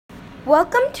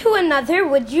Welcome to another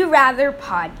Would You Rather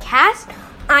podcast.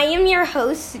 I am your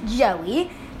host, Joey,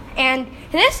 and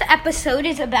this episode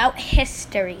is about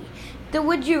history. The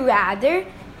Would You Rather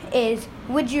is,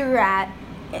 would you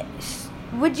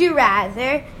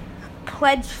rather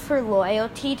pledge for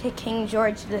loyalty to King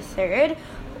George III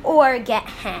or get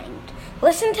hanged?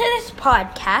 Listen to this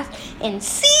podcast and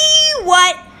see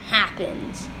what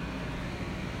happens.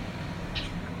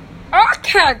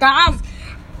 Okay, guys.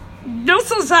 This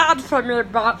is hard for me,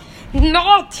 but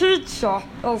no teacher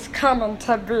is coming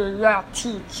to be your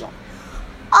teacher.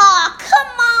 Oh,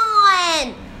 come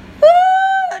on!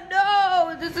 Oh,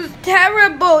 no, this is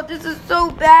terrible. This is so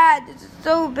bad.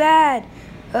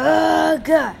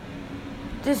 Ugh,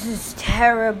 this is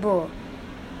terrible.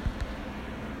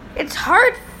 It's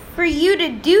hard for you to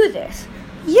do this.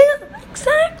 Yeah,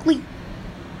 exactly.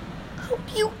 How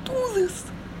do you do this?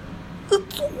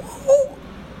 It's so hard.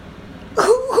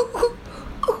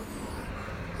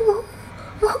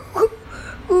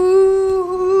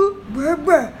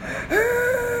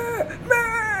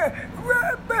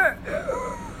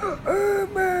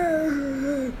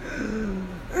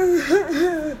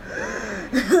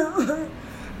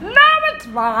 Now it's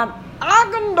fine. I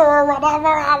can do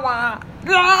whatever I want.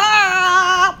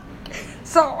 Yeah.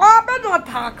 So open your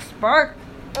textbook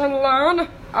and learn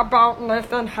about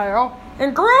Nathan Hale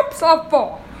in groups of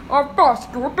 4. Our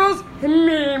first group is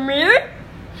Mimi,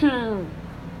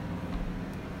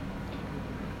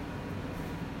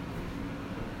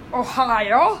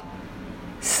 Ohio,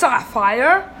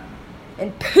 Sapphire,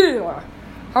 and Peter.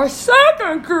 Our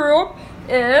second group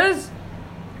is,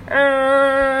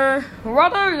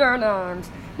 what are your names?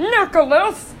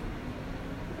 Nicholas,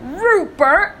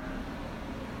 Rupert,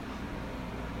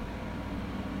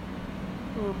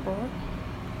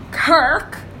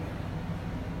 Kirk,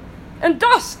 and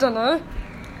Destiny.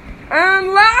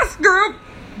 And last group,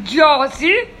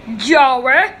 Josie,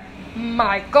 Joey,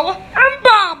 Michael, and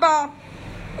Baba.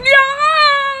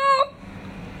 Yeah!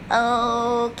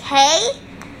 Okay.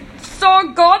 So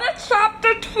go to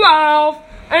chapter 12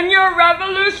 in your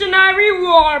Revolutionary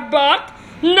War book,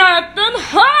 Nathan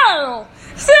Hale.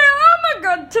 See, I'm a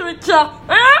good teacher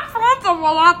and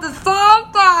principal at the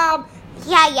same time.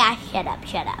 Yeah, shut up.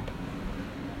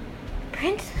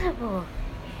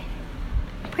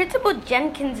 Principal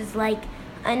Jenkins is like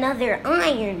another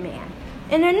Iron Man.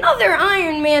 And another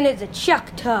Iron Man is a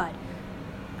Chuck Todd.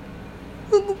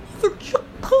 And another Chuck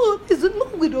Todd is a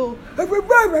know-it-all. I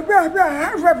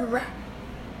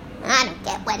don't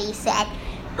get what he said.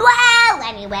 Well,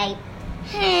 anyway.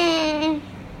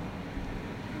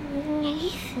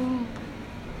 Nathan.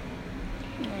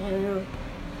 I don't know.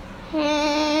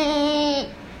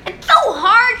 It's so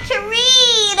hard to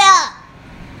read.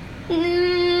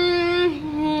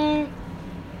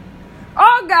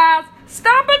 Oh, guys,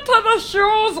 step into the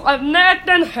shoes of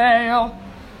Nathan Hale.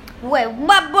 Wait,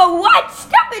 but what?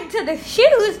 Step into the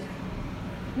shoes?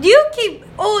 Do you keep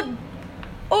old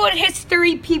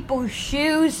history people's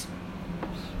shoes?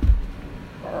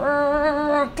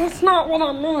 That's not what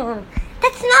I mean.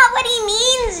 That's not what he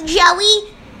means,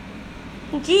 Joey.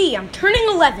 Gee, I'm turning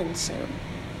 11 soon.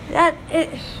 That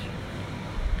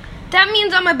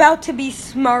means I'm about to be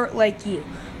smart like you.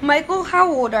 Michael, how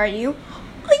old are you?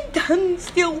 I'm 10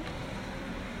 still.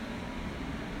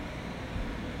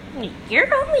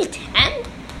 You're only 10?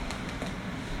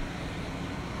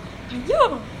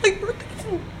 Yeah,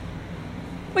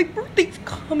 my birthday's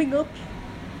coming up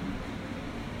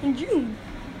in June.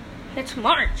 It's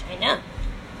March, I know.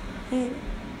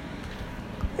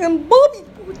 And Bobby's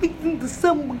birthday's in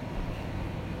December.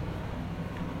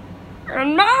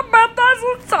 And my birthday's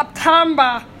in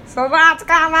September. So that's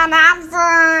coming up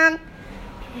soon.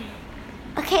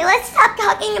 Okay, let's stop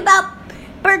talking about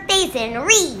birthdays and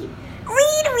read.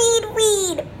 Read.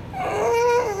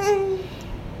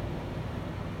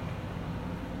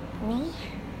 Me?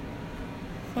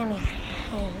 Sammy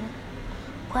Hale.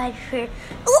 Pleasure.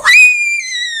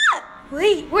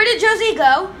 Wait, where did Josie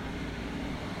go?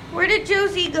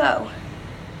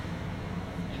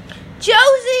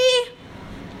 Josie!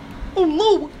 Oh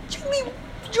no,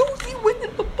 Josie went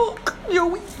in the book.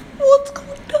 Joey, what's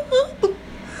going to happen?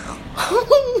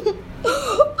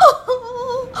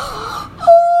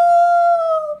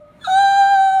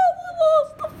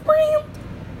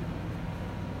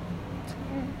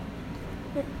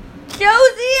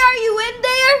 Josie, are you in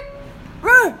there?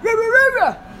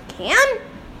 Cam?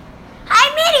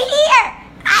 I'm in here!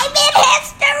 I'm in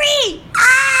history!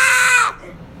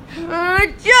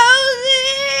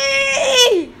 Josie!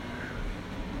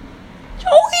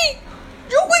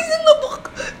 Joey's in the book!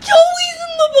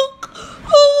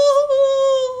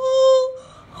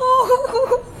 Oh,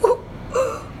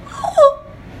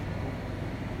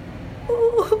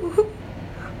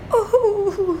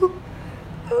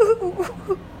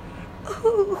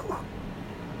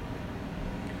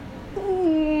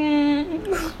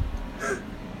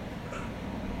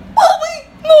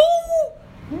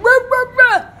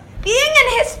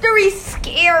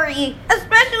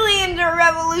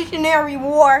 Revolutionary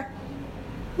War.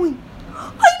 Wait,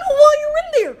 I know why you're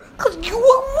in there. Because you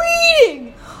were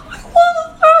reading. I want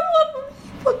to read,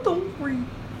 but don't read.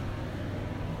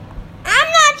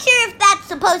 I'm not sure if that's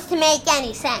supposed to make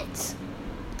any sense.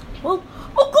 Well,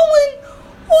 I'll go in.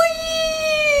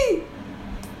 Whee!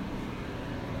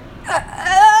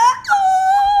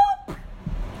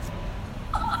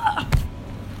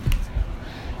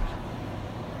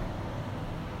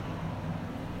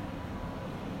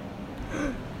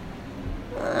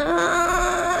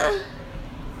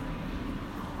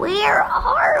 Where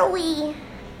are we?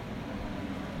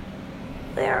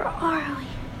 Where are we?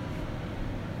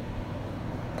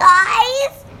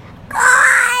 Guys!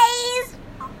 Guys!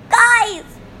 Guys!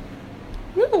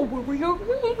 You know where we are.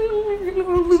 We're in a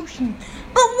revolution.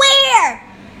 But where?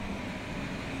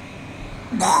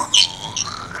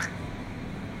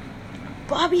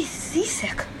 Bobby's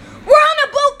seasick. We're on a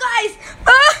boat, guys!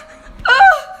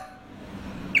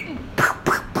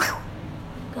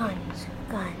 Guns,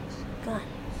 guns, guns.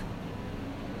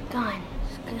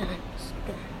 Guns, guns,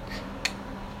 guns.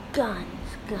 Guns,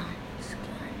 guns,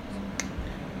 guns.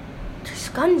 There's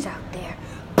guns out there.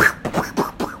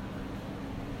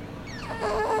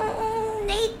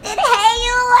 Nathan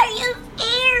Hale, are you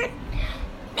scared?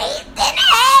 Nathan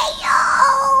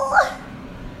Hale!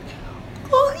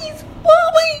 Guys,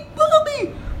 Bobby!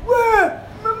 Where?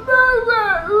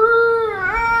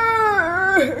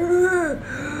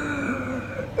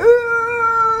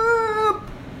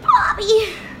 Bobby.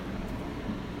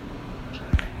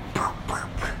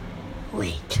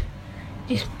 Wait,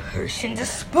 this person's a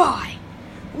spy.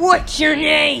 What's your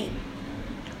name?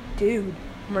 Dude,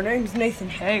 my name's Nathan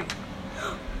Hale.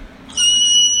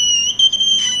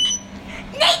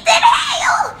 Nathan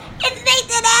Hale! It's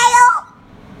Nathan Hale!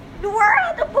 We're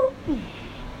on the boat.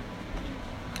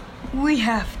 We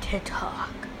have to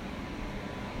talk.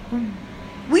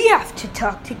 We have to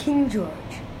talk to King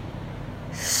George.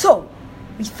 So,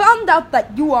 we found out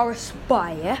that you are a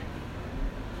spy, eh?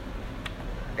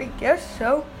 I guess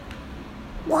so.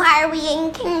 Why are we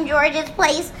in King George's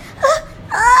place?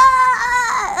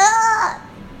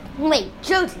 Wait,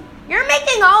 Josie, you're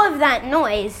making all of that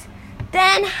noise.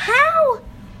 Then how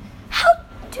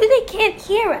do they can't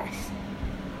hear us?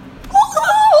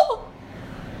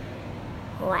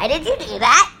 Why did you do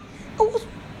that? It was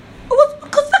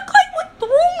because that guy went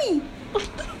through me. I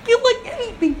didn't feel like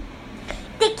anything.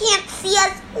 They can't see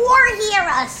us or hear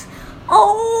us.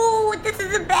 Oh, this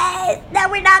is the best. Now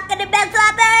we're not going to mess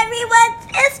up everyone's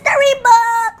history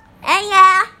book.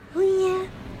 Yeah. Oh, yeah.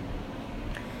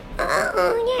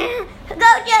 Oh, yeah. Go,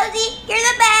 Josie. You're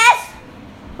the best.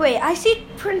 Wait, I see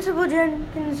Principal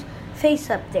Jenkins' face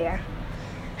up there.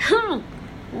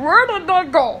 Where did they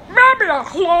go? Maybe I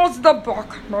closed the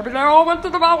book. Maybe they all went to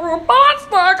the bathroom, but it's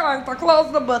not going to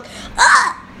close the book.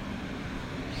 Ah!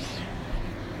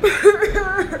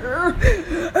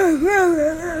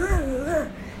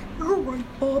 You're right,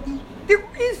 Bobby. There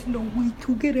is no way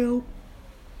to get out.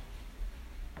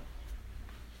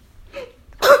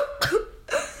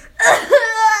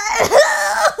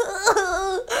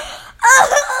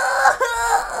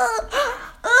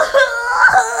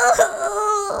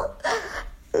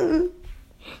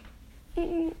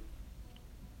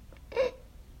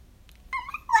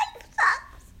 Life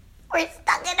sucks. We're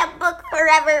stuck in a book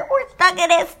forever. We're stuck in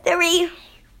history.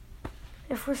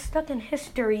 If we're stuck in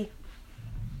history,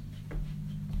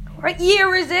 what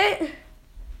year is it?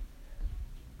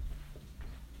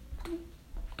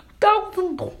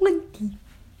 2020.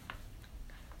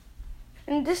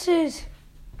 And this is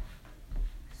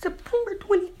September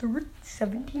 23rd,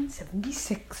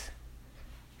 1776.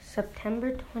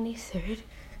 September 23rd,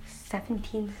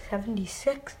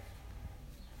 1776.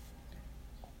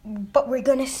 But we're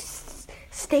gonna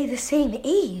stay the same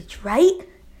age, right?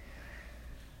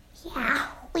 Yeah,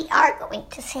 we are going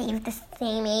to save the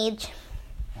same age.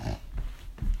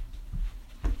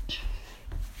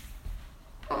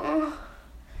 Oh,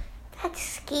 that's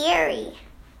scary.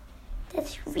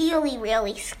 That's really,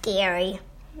 really scary.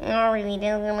 I really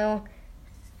don't know.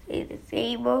 Stay the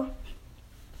same.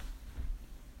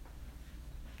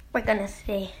 We're gonna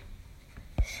stay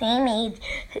same age.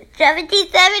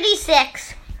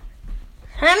 1776.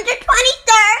 September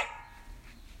 23rd.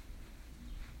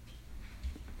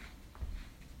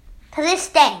 To this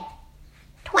day.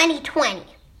 2020.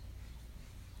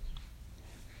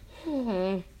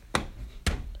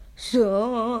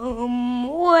 Somewhere.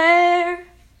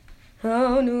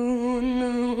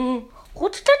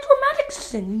 What's that dramatic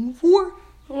singing for?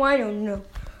 Oh, I don't know.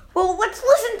 Well, let's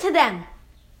listen to them.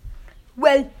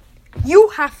 Well, you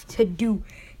have to do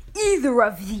either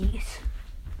of these.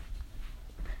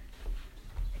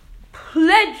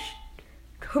 pledge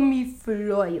to me for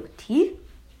loyalty,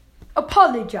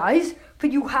 apologize,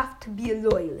 but you have to be a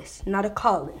loyalist, not a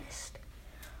colonist.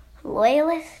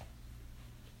 Loyalist?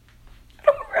 I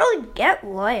don't really get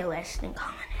loyalist and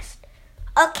colonist.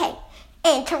 Okay,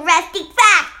 interesting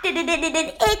fact.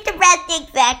 Interesting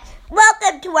fact.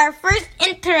 Welcome to our first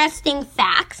interesting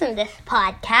facts in this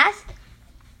podcast.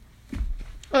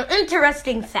 An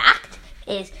interesting fact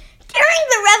is, during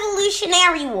the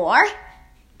Revolutionary War,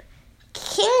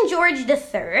 King George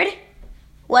III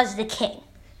was the king.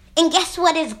 And guess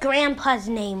what his grandpa's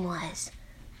name was?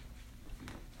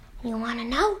 You want to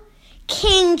know?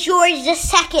 King George II.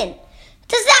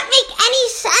 Does that make any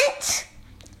sense?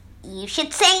 You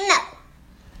should say no.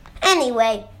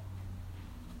 Anyway,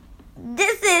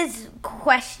 this is a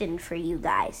question for you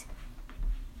guys.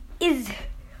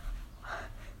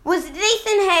 Was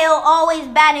Nathan Hale always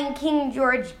bad and King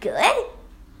George good?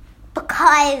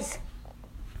 Because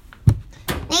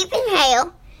Nathan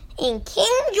Hale and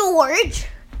King George,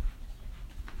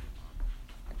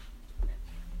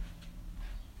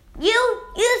 you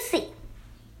see,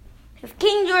 if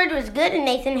King George was good and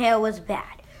Nathan Hale was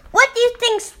bad, what do you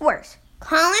think's worse,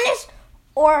 colonist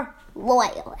or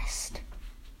loyalist?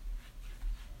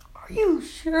 Are you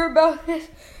sure about this?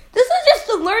 This is just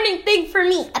a learning thing for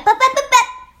me.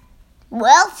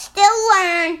 We'll still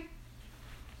learn.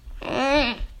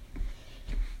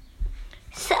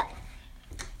 So,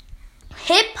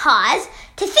 hit pause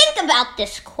to think about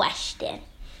this question.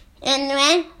 And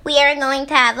then we are going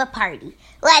to have a party.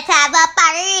 Let's have a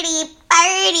party.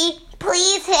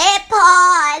 Please hit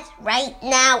pause right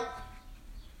now.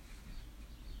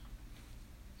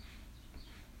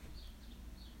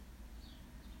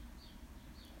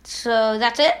 So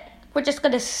that's it? We're just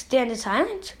going to stand in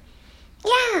silence?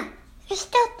 Yeah, you're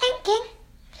still thinking.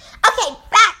 Okay,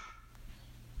 back.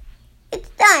 It's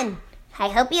done. I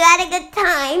hope you had a good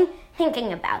time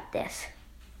thinking about this.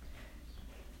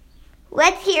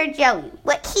 Let's hear Joey,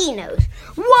 what he knows.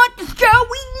 What does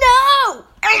Joey know?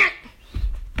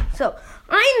 So,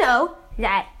 I know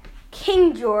that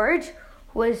King George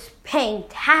was paying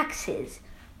taxes.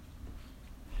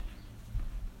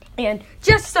 And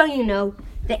just so you know,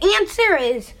 the answer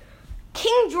is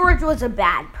King George was a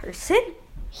bad person.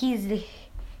 He's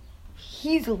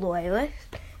a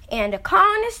loyalist. And a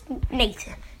colonist,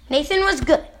 Nathan. Nathan was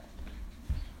good.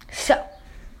 So,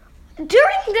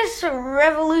 during this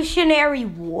Revolutionary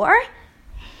War,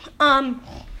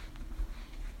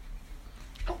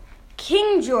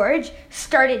 King George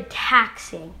started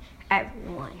taxing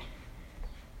everyone.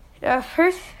 The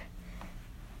first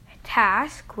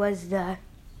task was the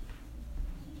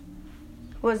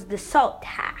salt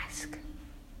tax,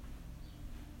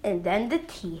 and then the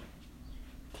tea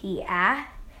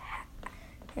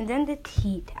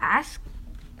tax.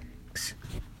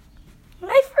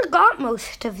 I forgot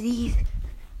most of these.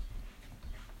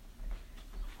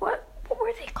 What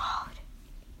were they called?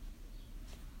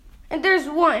 And there's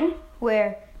one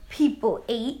where people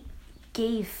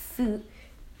gave food,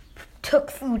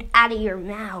 took food out of your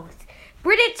mouth.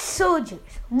 British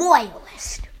soldiers,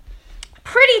 loyalist.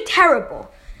 Pretty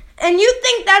terrible. And you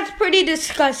think that's pretty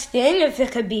disgusting if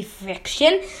it could be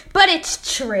fiction, but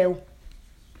it's true.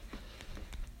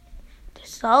 The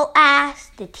salt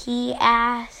ask, the tea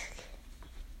ask.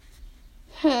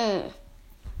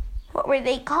 What were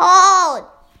they called?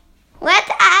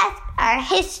 Let's ask our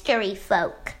history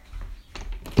folk.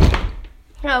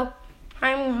 No,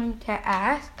 I'm going to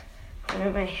ask one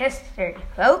of my history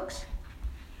folks.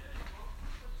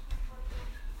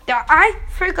 I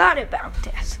forgot about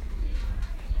this.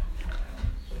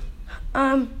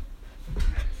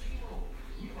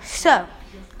 So,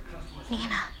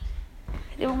 Nina,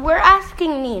 we're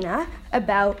asking Nina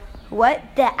about what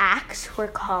the acts were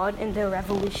called in the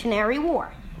Revolutionary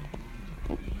War.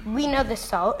 We know the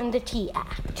Salt and the Tea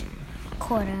Act.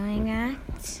 Quartering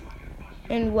Act.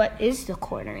 And what is the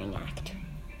Quartering Act?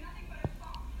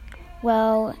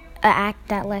 Well, an act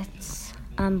that lets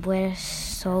British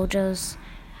soldiers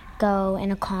go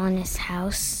in a colonist's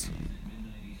house.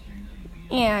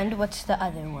 And what's the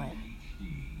other one?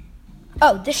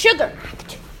 Oh, the Sugar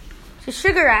Act. The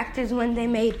Sugar Act is when they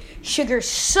made sugar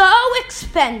so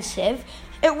expensive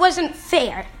it wasn't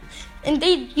fair. And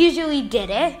they usually did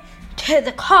it to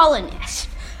the colonists.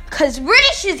 Because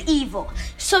British is evil.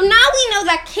 So now we know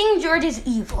that King George is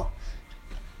evil.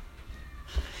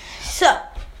 So,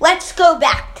 let's go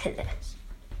back to this.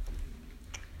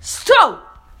 So,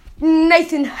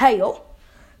 Nathan Hale,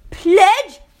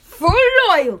 pledge for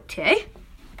loyalty.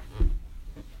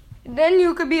 Then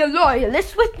you could be a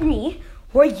loyalist with me,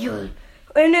 or your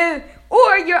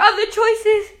other choice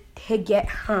is to get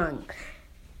hung.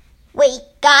 Wait,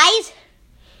 guys.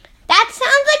 That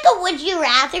sounds like a would you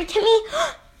rather to me.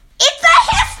 It's a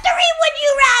history would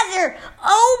you rather.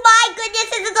 Oh my goodness,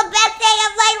 this is the best day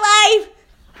of my life.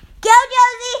 Go,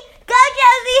 Josie. Go,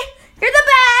 Josie. You're the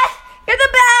best. You're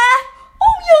the best.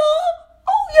 Oh,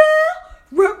 yeah.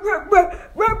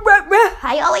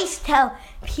 I always tell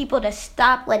people to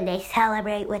stop when they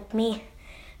celebrate with me.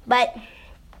 But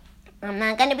I'm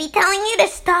not going to be telling you to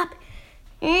stop.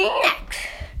 Next.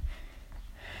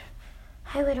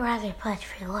 I would rather pledge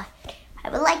for life. I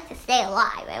would like to stay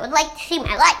alive. I would like to see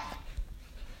my life.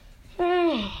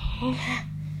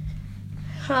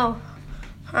 So,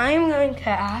 I'm going to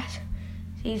ask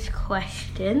these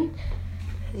questions.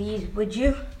 These would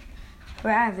you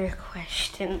rather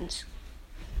questions.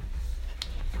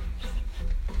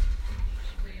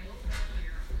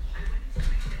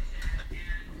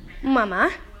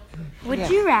 Mama, would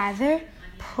you rather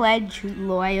pledge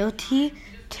loyalty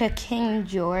to King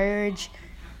George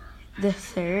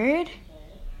III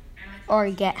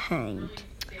or get hanged?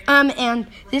 And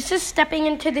this is stepping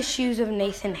into the shoes of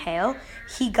Nathan Hale.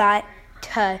 He got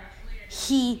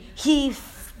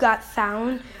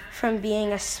found from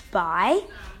being a spy,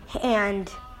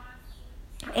 and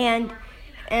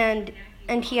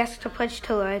he has to pledge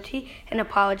to loyalty and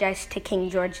apologize to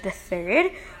King George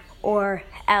III, or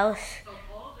else,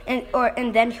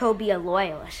 and then he'll be a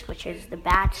loyalist, which is the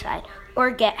bad side,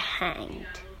 or get hanged.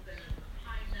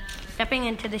 Stepping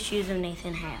into the shoes of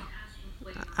Nathan Hale.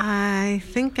 I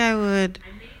think I would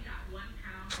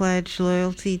pledge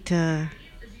loyalty to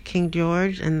King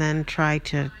George and then try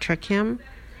to trick him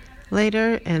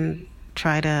later and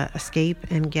try to escape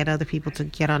and get other people to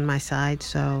get on my side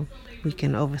so we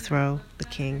can overthrow the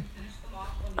king.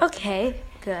 Okay,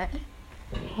 good.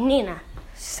 Nina,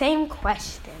 same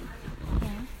question. Yeah.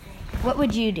 What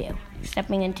would you do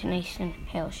stepping into Nathan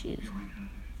Hale's shoes?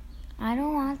 I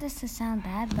don't want this to sound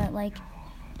bad, but like,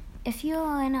 if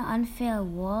you're in an unfair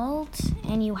world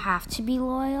and you have to be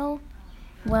loyal,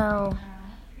 well,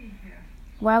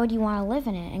 why would you want to live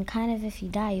in it? And kind of if you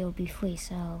die, you'll be free,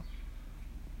 so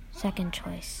second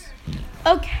choice.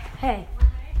 Okay.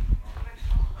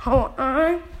 Hold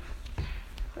on.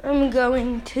 I'm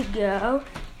going to go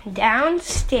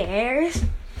downstairs.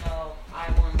 So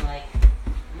I won like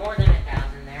more than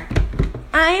 1,000 there.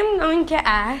 I am going to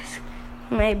ask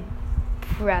my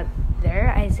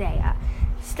brother, Isaiah,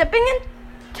 stepping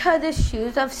into the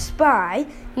shoes of spy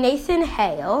Nathan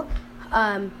Hale,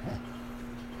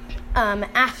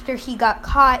 after he got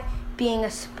caught being a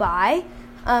spy,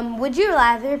 would you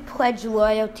rather pledge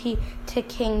loyalty to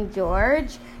King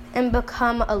George and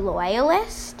become a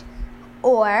loyalist,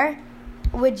 or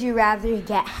would you rather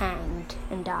get hanged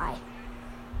and die?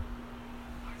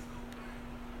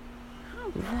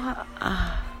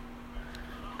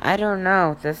 I don't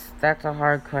know. That's a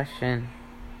hard question.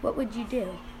 What would you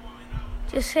do?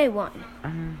 Just say one.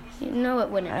 You know it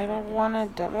wouldn't. I don't want to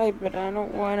die, but I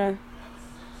don't want to.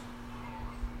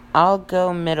 I'll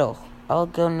go middle. I'll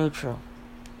go neutral.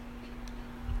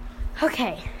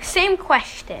 Okay, same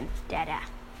question, Dada.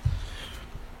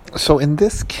 So in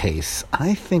this case,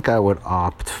 I think I would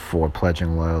opt for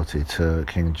pledging loyalty to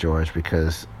King George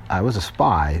because I was a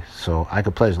spy, so I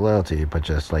could pledge loyalty, but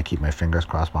just like keep my fingers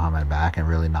crossed behind my back and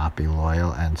really not be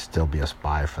loyal and still be a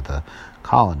spy for the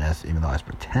colonists, even though I was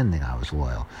pretending I was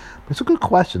loyal. But it's a good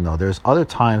question, though. There's other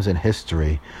times in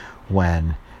history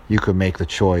when you could make the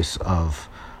choice of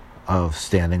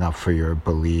standing up for your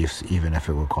beliefs, even if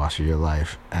it would cost you your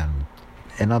life. And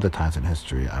in other times in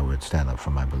history, I would stand up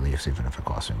for my beliefs, even if it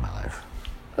cost me my life.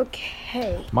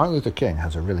 Okay. Martin Luther King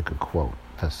has a really good quote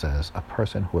that says, "A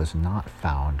person who has not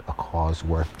found a cause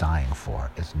worth dying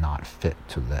for is not fit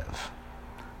to live."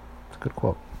 It's a good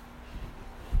quote.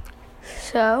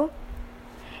 So,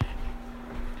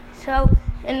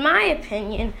 in my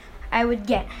opinion, I would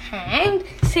get hanged.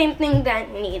 Same thing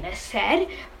that Nina said.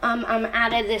 I'm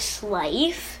out of this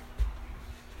life.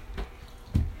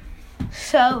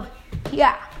 So,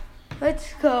 yeah,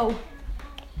 let's go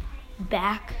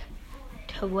back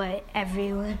to what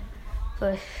everyone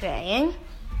was saying.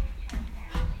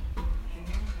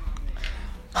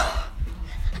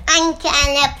 I'm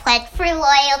gonna pledge for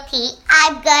loyalty.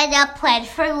 I'm gonna pledge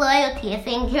for loyalty. If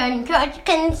King George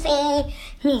can see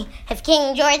me, if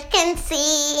King George can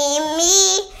see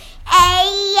me, ay,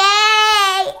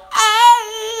 ay,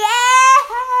 ay,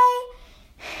 ay.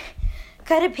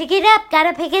 Gotta pick it up,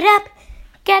 gotta pick it up,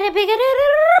 gotta pick it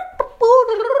up.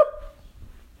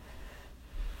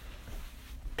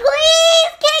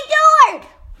 Please, King George!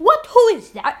 What? Who is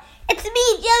that? It's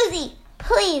me, Josie.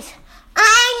 Please.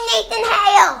 I'm Nathan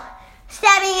Hale,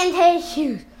 stepping into his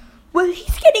shoes. Well,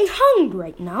 he's getting hung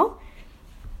right now.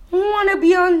 Want to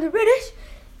be on the British?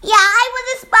 Yeah, I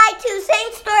was a spy too.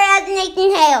 Same story as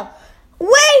Nathan Hale.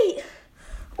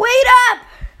 Wait up!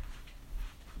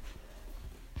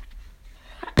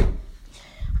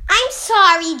 I'm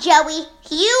sorry, Joey.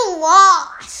 You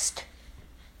lost.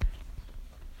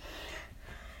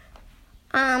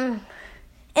 In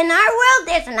our world,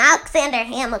 there's an Alexander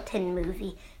Hamilton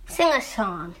movie. Sing a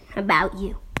song about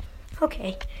you.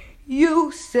 Okay.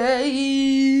 You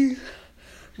say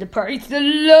the price of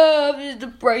love is the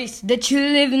price that you're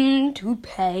living to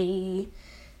pay.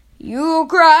 You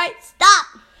cry. Stop.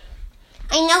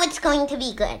 I know it's going to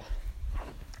be good.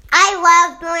 I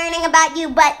loved learning about you,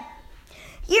 but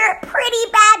you're a pretty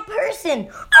bad person.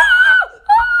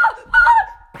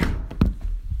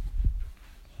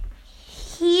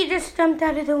 He just jumped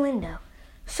out of the window.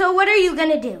 So what are you going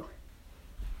to do?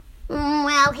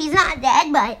 Well, he's not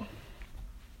dead, but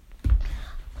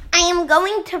I am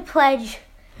going to pledge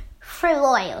for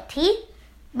loyalty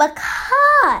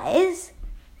because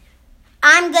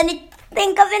I'm going to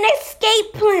Think of an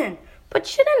escape plan. But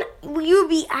shouldn't you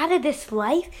be out of this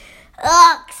life?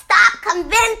 Ugh, stop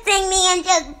convincing me and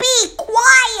just be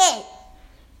quiet.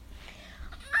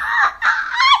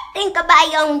 I think of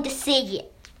my own decision.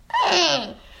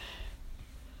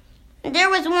 There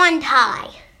was one tie.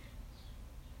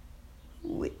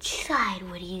 Which side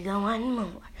would he go on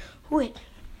more?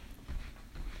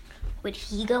 Would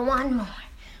he go on more?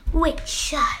 Which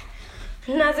side?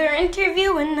 Another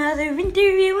interview.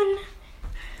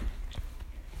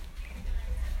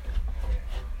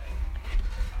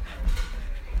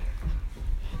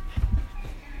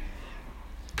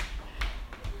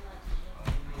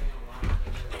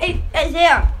 Hey,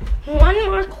 Isaiah, one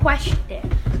more question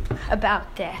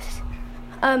about this.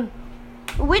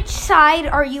 Which side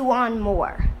are you on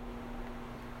more?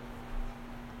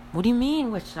 What do you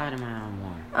mean, which side am I on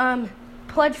more?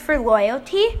 Pledge for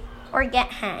loyalty or get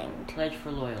hanged? Pledge for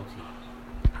loyalty.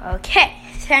 Okay,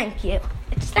 thank you.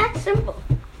 It's that simple.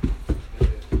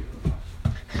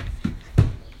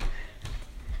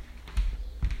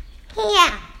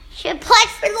 Yeah, should pledge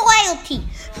for loyalty.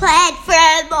 Pledge for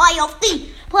loyalty.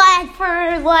 Pledge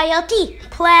for loyalty.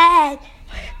 Pledge.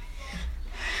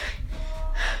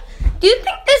 Do you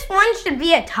think this one should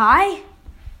be a tie?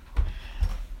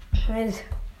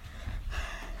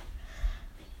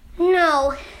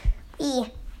 No.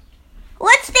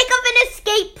 Let's think of an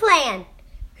escape plan.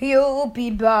 You'll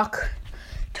be back.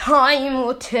 Time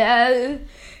will tell.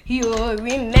 You'll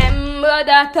remember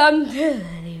that I'm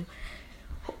telling you.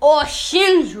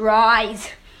 Oceans rise.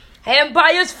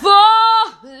 Empires fall.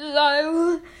 I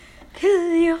will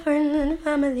kill your friends and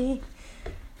family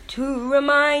to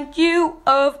remind you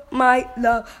of my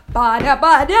love. Ba da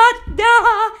ba da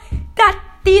da da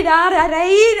di da da da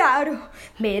da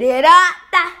me da da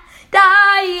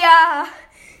da ya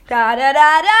da da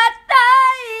da da da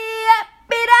ya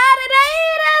be da da da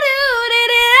da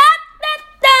da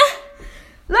da.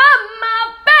 Love, my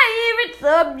favorite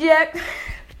subject,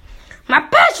 my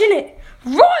passionate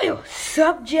royal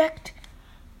subject,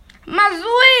 my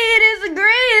sweetest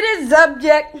greatest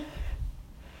subject.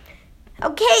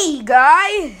 Okay,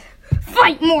 guys,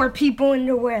 fight more people in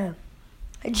the world.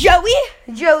 Joey,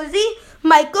 Josie,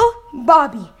 Michael,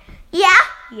 Bobby. Yeah.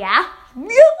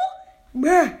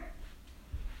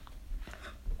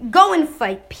 Go and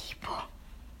fight people.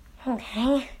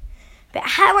 Okay. But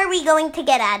how are we going to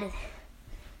get out of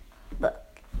this?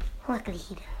 Luckily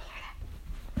he didn't hear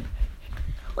that.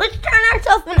 Let's turn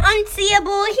ourselves in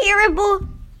unseeable, hearable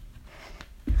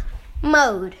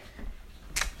mode.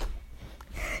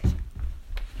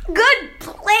 Good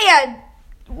plan.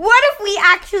 What if we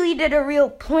actually did a real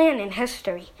plan in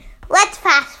history? Let's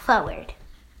fast forward.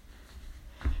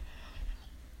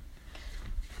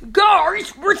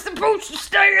 Guys, we're supposed to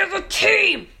stay as a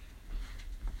team.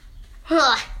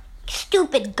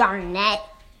 Stupid Garnett.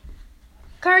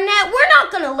 Garnett, we're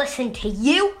not going to listen to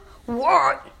you.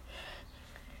 What?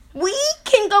 We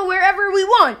can go wherever we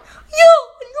want. You're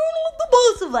not the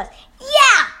boss of us.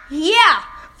 Yeah. You.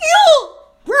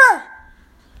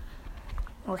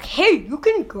 Okay, you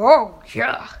can go.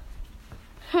 Yeah.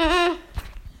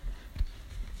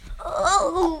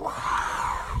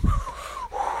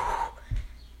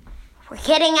 We're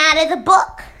getting out of the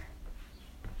book.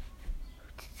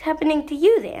 What's happening to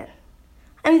you then?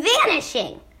 I'm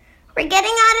vanishing. We're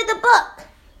getting out of the book.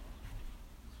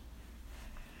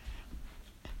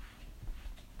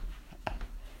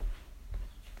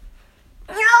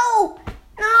 No,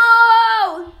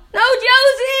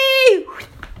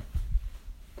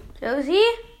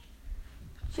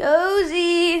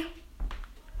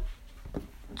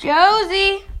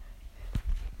 Josie!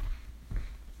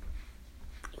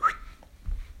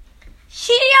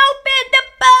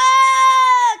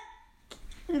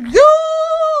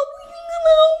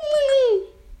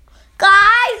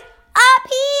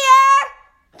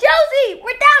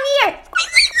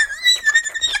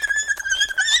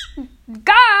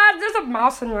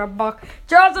 mouse in your book.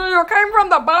 Jesse, you came from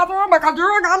the bathroom because you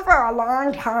were gone for a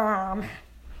long time.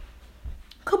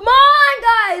 Come on,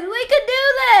 guys. We could do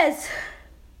this.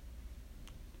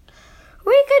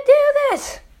 We could do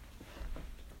this.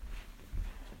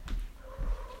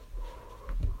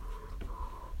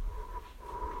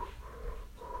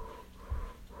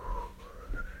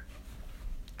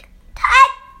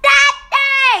 Touch that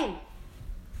thing!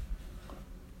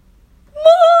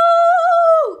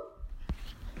 Moo!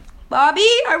 Bobby,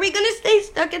 are we going to stay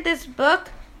stuck at this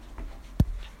book?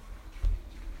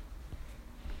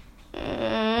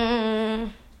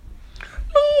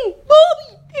 Oh, Bobby,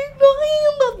 take the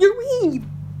hand off your weed.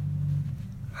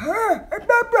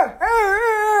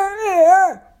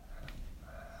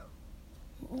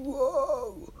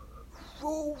 Whoa.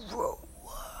 Whoa.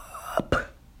 Up.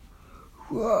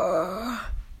 Whoa.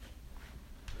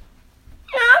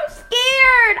 I'm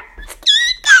scared. I'm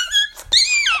scared, guys. I'm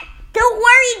scared. Don't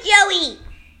worry, Joey.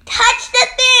 Touch the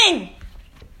thing.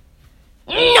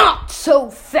 Not so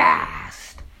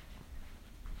fast.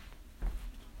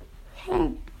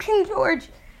 King George,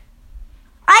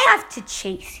 I have to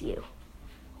chase you.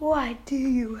 Why do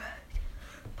you have to?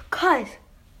 Because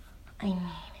I need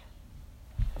him.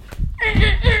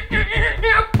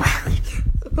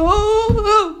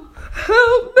 Oh,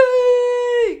 help me.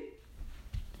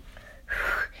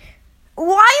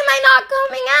 Why am I not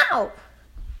coming out?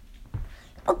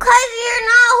 Because you're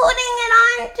not holding it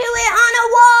onto it on a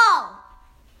wall.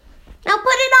 Now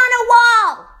put it on a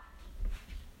wall.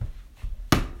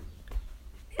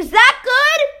 Is that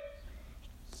good?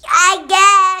 I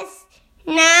guess.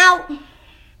 Now,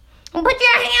 put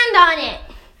your hand on it.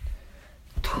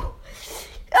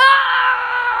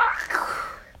 Ah!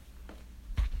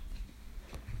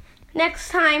 Next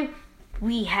time,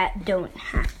 we don't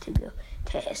have to go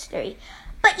to history.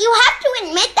 But you have to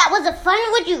admit that was a fun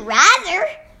would you rather.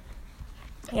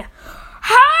 Yeah.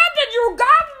 How did you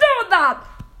guys do that?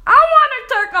 I want to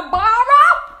take a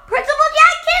borrow. Principal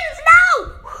Jenkins, no!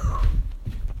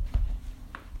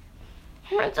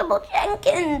 Principal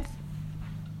Jenkins.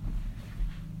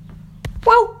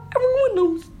 Well, everyone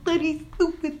knows that he's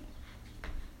stupid.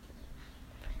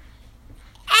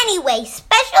 Anyway,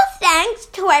 special thanks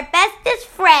to our bestest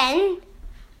friends,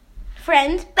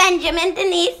 Benjamin,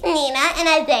 Denise, Nina, and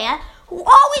Isaiah, who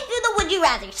always do the would you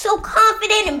rather. So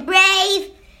confident and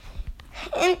brave.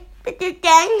 And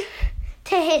then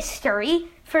to history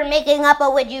for making up a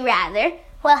would you rather.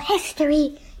 Well,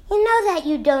 history, you know that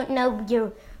you don't know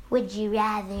your would you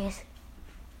rathers.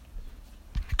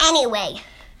 Anyway,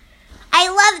 I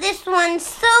love this one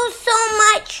so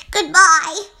much.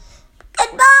 Goodbye.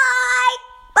 Goodbye.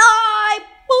 Bye.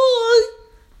 Bye.